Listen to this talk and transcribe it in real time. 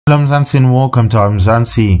Hello Mzansi and welcome to our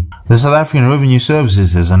Mzansi. The South African Revenue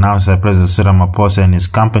Services has announced that President Ramaphosa and his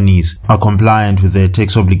companies are compliant with their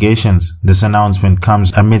tax obligations. This announcement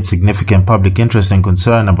comes amid significant public interest and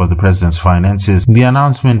concern about the president's finances. The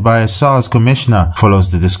announcement by a SARS commissioner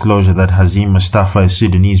follows the disclosure that Hazim Mustafa, a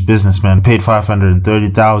Sudanese businessman, paid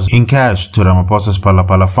 $530,000 in cash to Ramaphosa's Phala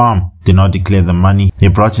Phala farm, did not declare the money he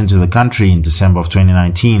brought into the country in December of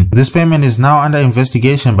 2019. This payment is now under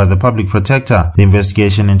investigation by the public protector. The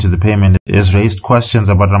investigation into the payment has raised questions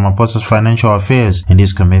about Ramaphosa's financial affairs and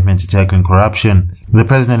his commitment to tackling corruption. The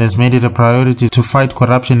president has made it a priority to fight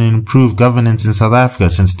corruption and improve governance in South Africa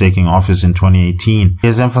since taking office in 2018. He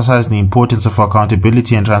has emphasized the importance of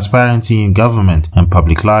accountability and transparency in government and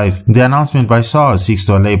public life. The announcement by SARS seeks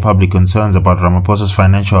to allay public concerns about Ramaphosa's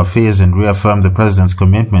financial affairs and reaffirm the president's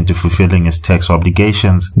commitment to fulfilling his tax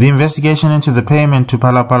obligations. The investigation into the payment to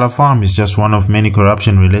Phala Phala farm is just one of many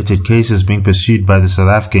corruption-related cases being pursued by the South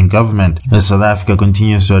African government as South Africa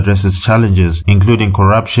continues to address its challenges, including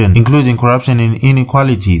corruption and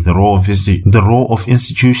inequality. The role of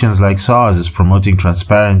institutions like SARS is promoting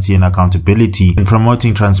transparency and accountability, and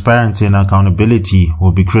promoting transparency and accountability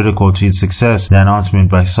will be critical to its success. The announcement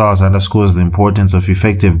by SARS underscores the importance of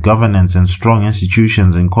effective governance and strong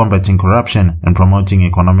institutions in combating corruption and promoting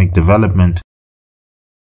economic development.